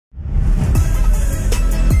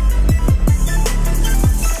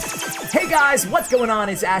Guys, what's going on?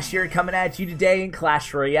 It's Ash here coming at you today in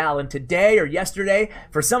Clash Royale, and today or yesterday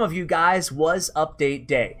for some of you guys was update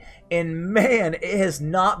day. And man, it has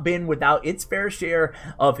not been without its fair share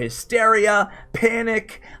of hysteria,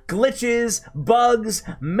 panic, glitches, bugs,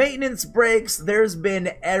 maintenance breaks. There's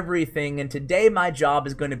been everything, and today my job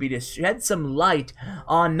is going to be to shed some light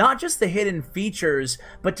on not just the hidden features,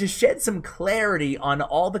 but to shed some clarity on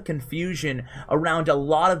all the confusion around a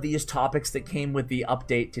lot of these topics that came with the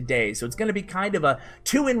update today. So it's going to be kind of a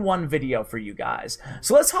two-in-one video for you guys.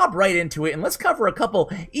 So let's hop right into it, and let's cover a couple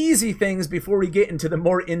easy things before we get into the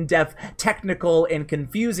more in-depth technical and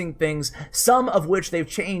confusing things, some of which they've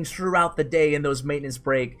changed throughout the day in those maintenance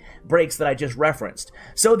breaks that I just referenced.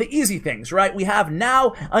 So the easy things, right? We have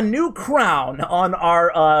now a new crown on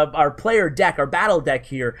our player deck, our battle deck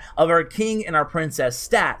here, of our king and our princess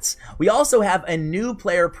stats. We also have a new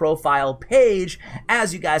player profile page.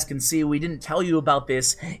 As you guys can see, we didn't tell you about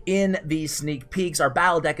this in the sneak peeks. Our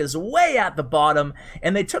battle deck is way at the bottom,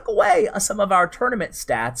 and they took away some of our tournament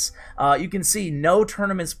stats. You can see no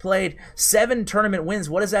tournaments played, 7 tournament wins.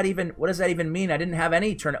 What does that even mean? I didn't have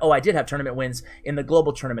any I did have tournament wins in the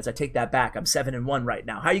global tournaments. I take that back. I'm 7-1 right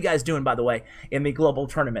now. How you guys doing, by the way, in the global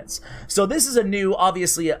tournaments? So this is a new,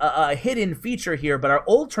 obviously a hidden feature here, but our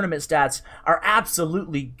old tournament stats are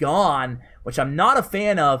absolutely gone, which I'm not a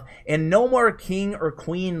fan of, and no more king or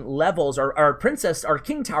queen levels, or princess or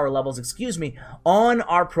king tower levels, excuse me, on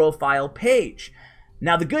our profile page.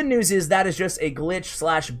 Now, the good news is that is just a glitch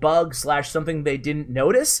slash bug slash something they didn't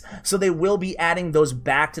notice, so they will be adding those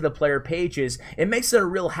back to the player pages. It makes it a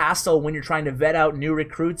real hassle when you're trying to vet out new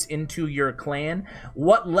recruits into your clan.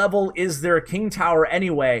 What level is their king tower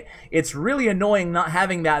anyway? It's really annoying not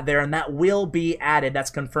having that there, and that will be added. That's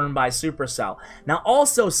confirmed by Supercell. Now,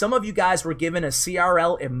 also, some of you guys were given a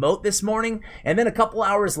CRL emote this morning, and then a couple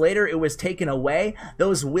hours later, it was taken away.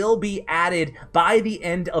 Those will be added by the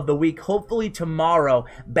end of the week, hopefully tomorrow,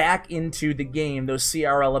 back into the game, those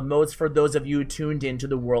CRL emotes for those of you tuned into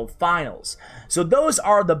the World Finals. So those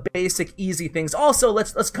are the basic easy things. Also,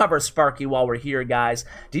 let's cover Sparky while we're here, guys.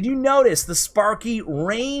 Did you notice the Sparky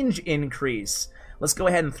range increase? Let's go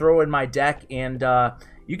ahead and throw in my deck, and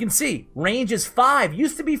you can see range is 5,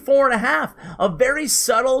 used to be 4.5. A very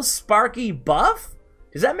subtle Sparky buff.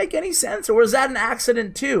 Does that make any sense, or is that an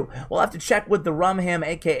accident too? We'll have to check with the Rumham,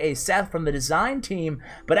 aka Seth from the design team,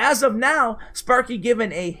 but as of now, Sparky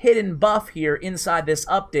given a hidden buff here inside this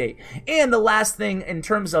update. And the last thing in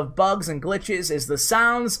terms of bugs and glitches is the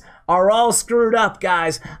sounds are all screwed up,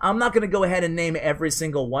 guys. I'm not going to go ahead and name every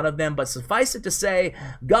single one of them, but suffice it to say,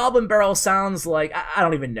 Goblin Barrel sounds like, I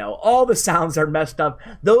don't even know. All the sounds are messed up.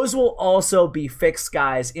 Those will also be fixed,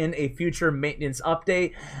 guys, in a future maintenance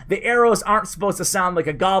update. The arrows aren't supposed to sound like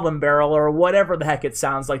a Goblin Barrel or whatever the heck it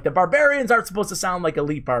sounds like. The Barbarians aren't supposed to sound like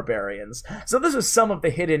Elite Barbarians. So this is some of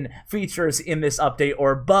the hidden features in this update,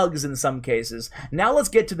 or bugs in some cases. Now let's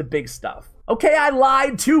get to the big stuff. Okay, I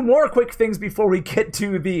lied. 2 more quick things before we get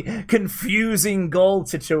to the confusing gold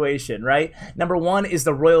situation, right? Number 1 is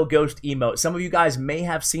the Royal Ghost emote. Some of you guys may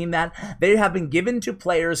have seen that. They have been given to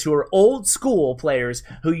players who are old school players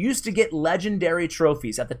who used to get legendary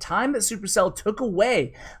trophies. At the time that Supercell took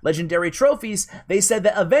away legendary trophies, they said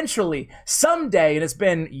that eventually, someday, and it's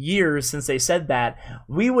been years since they said that,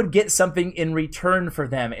 we would get something in return for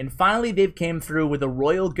them. And finally, they've came through with a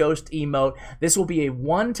Royal Ghost emote. This will be a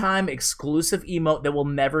one-time exclusive emote that we'll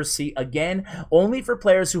never see again, only for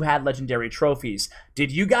players who had legendary trophies.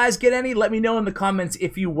 Did you guys get any? Let me know in the comments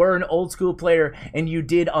if you were an old school player and you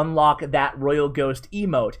did unlock that Royal Ghost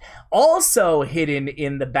emote. Also hidden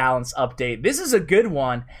in the balance update, this is a good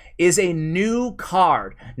one, is a new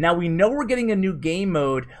card. Now, we know we're getting a new game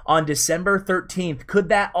mode on December 13th. Could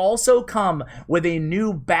that also come with a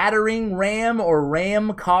new battering ram or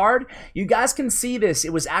ram card? You guys can see this.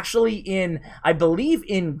 It was actually in, I believe,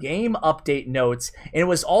 in-game update notes, and it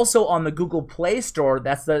was also on the Google Play Store.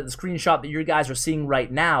 That's the screenshot that you guys are seeing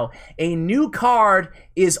right now. A new card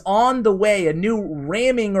is on the way. A new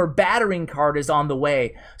ramming or battering card is on the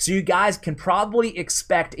way. So you guys can probably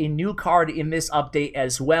expect a new card in this update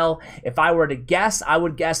as well. If I were to guess, I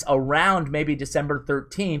would guess around maybe December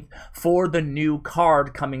 13th for the new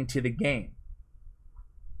card coming to the game.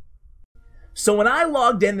 So when I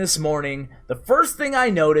logged in this morning, the first thing I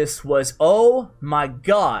noticed was, oh my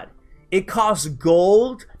god, it costs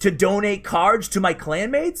gold to donate cards to my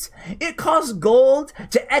clanmates? It costs gold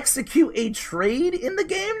to execute a trade in the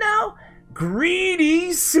game now? Greedy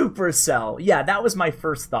Supercell. Yeah, that was my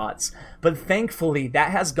first thoughts. But thankfully,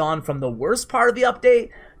 that has gone from the worst part of the update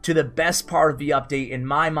to the best part of the update in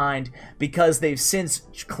my mind, because they've since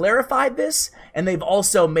clarified this, and they've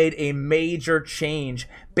also made a major change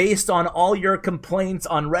based on all your complaints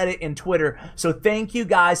on Reddit and Twitter. So thank you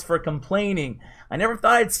guys for complaining. I never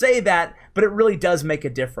thought I'd say that, but it really does make a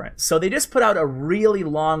difference. So they just put out a really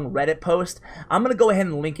long Reddit post. I'm going to go ahead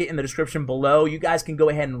and link it in the description below. You guys can go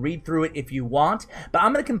ahead and read through it if you want, but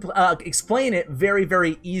I'm going to explain it very,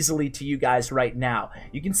 very easily to you guys right now.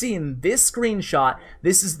 You can see in this screenshot,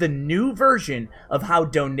 this is the new version of how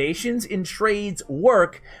donations and trades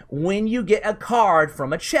work when you get a card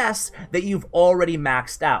from a chest that you've already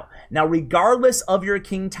maxed out. Now, regardless of your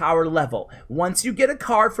King Tower level, once you get a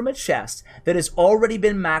card from a chest that has already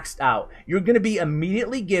been maxed out, you're going to be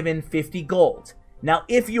immediately given 50 gold. Now,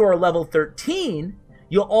 if you are level 13,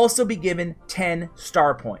 you'll also be given 10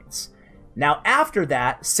 star points. Now, after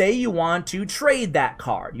that, say you want to trade that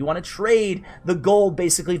card. You want to trade the gold,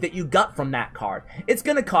 basically, that you got from that card. It's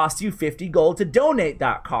going to cost you 50 gold to donate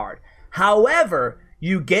that card. However,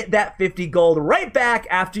 you get that 50 gold right back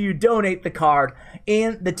after you donate the card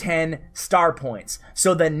and the 10 star points.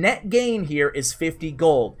 So the net gain here is 50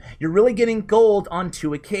 gold. You're really getting gold on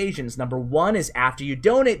two occasions. Number one is after you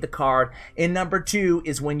donate the card, and number two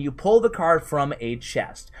is when you pull the card from a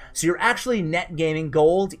chest. So you're actually net gaining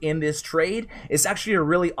gold in this trade. It's actually a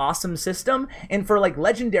really awesome system, and for like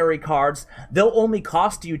legendary cards, they'll only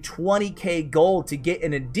cost you 20k gold to get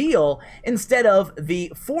in a deal instead of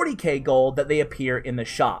the 40k gold that they appear in the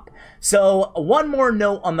shop. So one more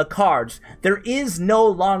note on the cards, there is no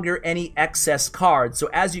longer any excess cards. So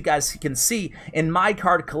as you guys can see in my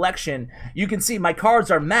card collection, you can see my cards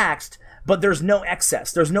are maxed, but there's no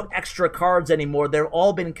excess. There's no extra cards anymore. They've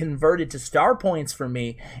all been converted to star points for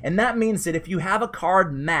me, and that means that if you have a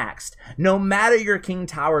card maxed, no matter your King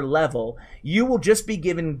Tower level, you will just be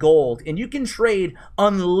given gold, and you can trade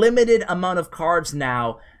unlimited amount of cards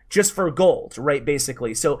now just for gold, right,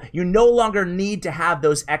 basically. So you no longer need to have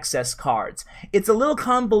those excess cards. It's a little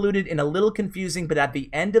convoluted and a little confusing, but at the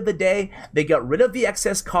end of the day, they got rid of the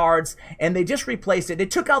excess cards and they just replaced it. They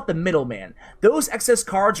took out the middleman. Those excess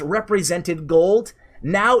cards represented gold.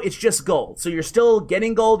 Now it's just gold. So you're still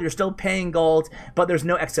getting gold, you're still paying gold, but there's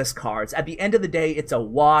no excess cards. At the end of the day, it's a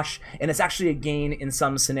wash, and it's actually a gain in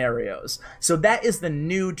some scenarios. So that is the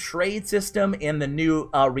new trade system and the new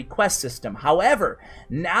request system. However,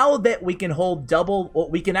 now that we can hold double, well,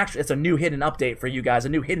 we can actually, it's a new hidden update for you guys, a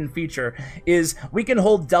new hidden feature, is we can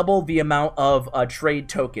hold double the amount of trade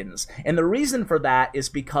tokens. And the reason for that is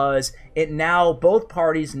because it now, both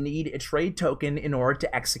parties need a trade token in order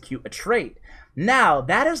to execute a trade. Now,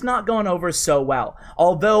 that has not gone over so well,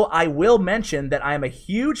 although I will mention that I am a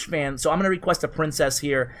huge fan, so I'm going to request a princess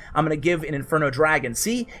here. I'm going to give an Inferno Dragon.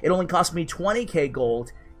 See, it only cost me 20k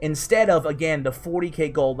gold instead of, again, the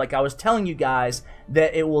 40k gold like I was telling you guys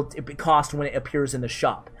that it will cost when it appears in the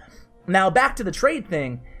shop. Now, back to the trade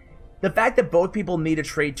thing, the fact that both people need a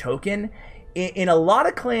trade token, in a lot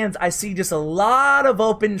of clans, I see just a lot of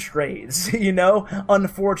open trades, you know,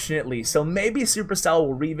 unfortunately. So maybe Supercell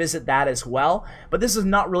will revisit that as well. But this is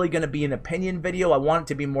not really going to be an opinion video. I want it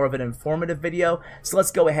to be more of an informative video. So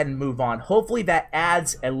let's go ahead and move on. Hopefully that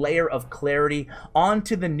adds a layer of clarity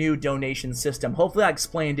onto the new donation system. Hopefully I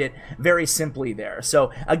explained it very simply there.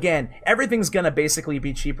 So again, everything's going to basically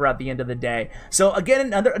be cheaper at the end of the day. So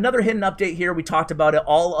again, another hidden update here. We talked about it.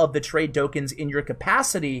 All of the trade tokens in your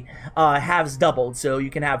capacity have doubled, so you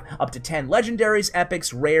can have up to 10 legendaries,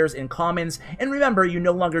 epics, rares, and commons, and remember, you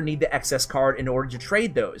no longer need the excess card in order to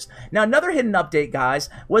trade those. Now, another hidden update, guys,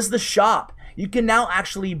 was the shop. You can now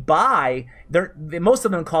actually buy, most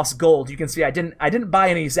of them cost gold. You can see I didn't buy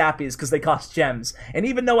any Zappies because they cost gems, and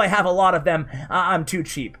even though I have a lot of them, I'm too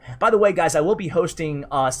cheap. By the way, guys, I will be hosting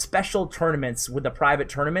special tournaments with the private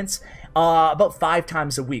tournaments about 5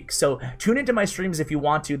 times a week, so tune into my streams if you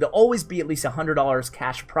want to. There'll always be at least $100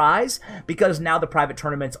 cash prize because now the private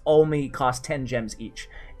tournaments only cost 10 gems each.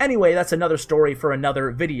 Anyway, that's another story for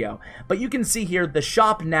another video, but you can see here the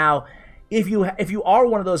shop now. If you are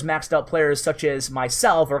one of those maxed out players such as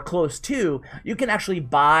myself or close to, you can actually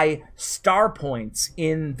buy star points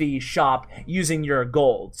in the shop using your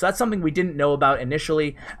gold. So that's something we didn't know about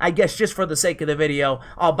initially. I guess just for the sake of the video,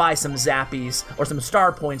 I'll buy some Zappies or some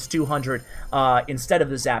star points, 200, instead of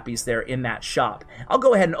the Zappies there in that shop. I'll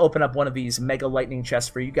go ahead and open up one of these Mega Lightning chests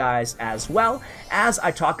for you guys as well as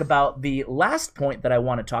I talk about the last point that I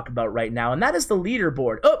want to talk about right now, and that is the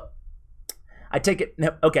leaderboard. Oh! I take it,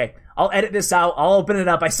 okay, I'll edit this out. I'll open it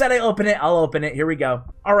up. I said I open it. I'll open it. Here we go.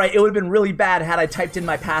 All right, it would have been really bad had I typed in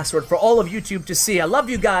my password for all of YouTube to see. I love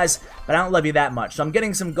you guys, but I don't love you that much. So I'm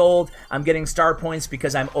getting some gold. I'm getting star points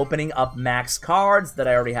because I'm opening up max cards that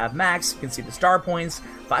I already have max. You can see the star points.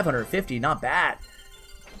 550, not bad.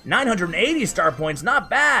 980 star points, not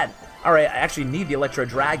bad. All right, I actually need the Electro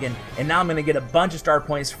Dragon, and now I'm going to get a bunch of star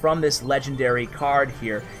points from this legendary card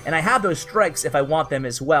here. And I have those strikes if I want them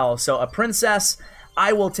as well. So a princess,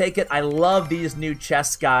 I will take it. I love these new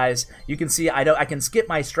chests, guys. You can see I can skip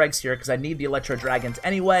my strikes here because I need the Electro Dragons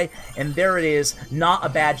anyway. And there it is. Not a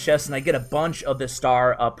bad chest, and I get a bunch of the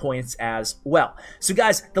star points as well. So,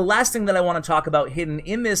 guys, the last thing that I want to talk about hidden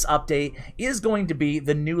in this update is going to be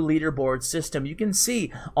the new leaderboard system. You can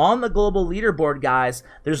see on the global leaderboard, guys,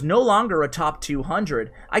 there's no longer a top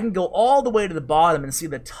 200. I can go all the way to the bottom and see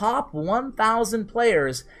the top 1,000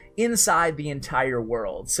 players inside the entire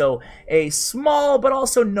world. So a small but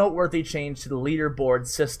also noteworthy change to the leaderboard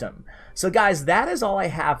system. So guys, that is all I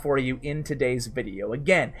have for you in today's video.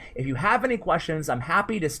 Again, if you have any questions, I'm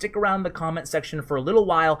happy to stick around the comment section for a little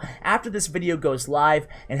while after this video goes live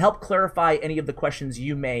and help clarify any of the questions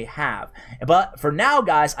you may have. But for now,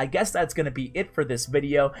 guys, I guess that's going to be it for this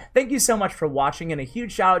video. Thank you so much for watching, and a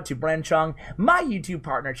huge shout out to Bren Chung, my YouTube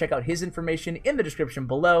partner. Check out his information in the description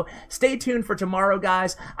below. Stay tuned for tomorrow,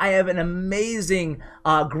 guys. I have an amazing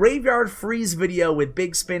Graveyard Freeze video with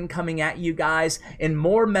Big Spin coming at you guys, and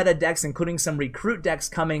more meta decks, including some recruit decks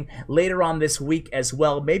coming later on this week as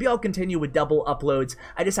well. Maybe I'll continue with double uploads.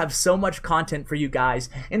 I just have so much content for you guys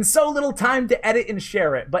and so little time to edit and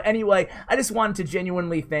share it. But anyway, I just wanted to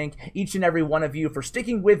genuinely thank each and every one of you for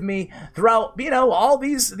sticking with me throughout, you know, all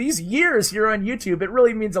these years here on YouTube. It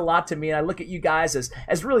really means a lot to me, and I look at you guys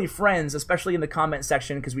as really friends, especially in the comment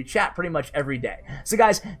section, because we chat pretty much every day. So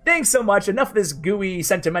guys, thanks so much. Enough of this gooey,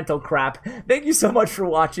 sentimental crap. Thank you so much for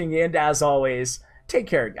watching, and as always, take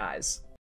care, guys.